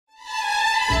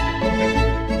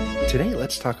Today,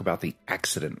 let's talk about the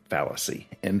accident fallacy.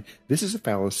 And this is a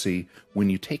fallacy when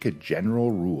you take a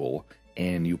general rule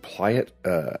and you apply it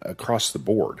across the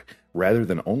board, rather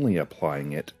than only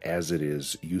applying it as it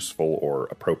is useful or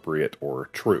appropriate or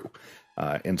true.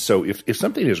 And so if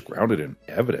something is grounded in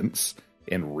evidence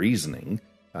and reasoning,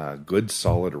 good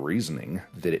solid reasoning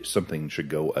that something should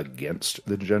go against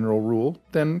the general rule,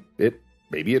 then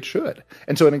maybe it should.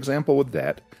 And so an example of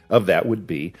that would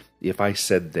be if I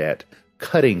said that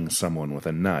cutting someone with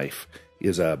a knife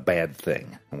is a bad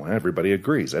thing. Well, everybody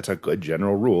agrees. That's a good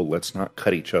general rule. Let's not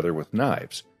cut each other with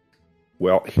knives.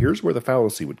 Well, here's where the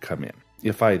fallacy would come in.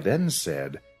 If I then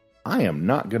said, I am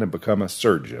not going to become a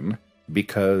surgeon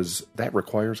because that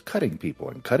requires cutting people,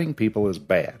 and cutting people is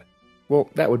bad. Well,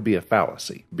 that would be a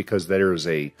fallacy, because there is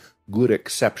a good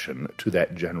exception to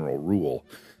that general rule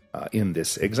in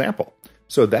this example.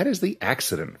 So that is the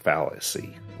accident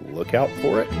fallacy. Look out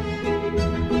for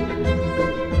it.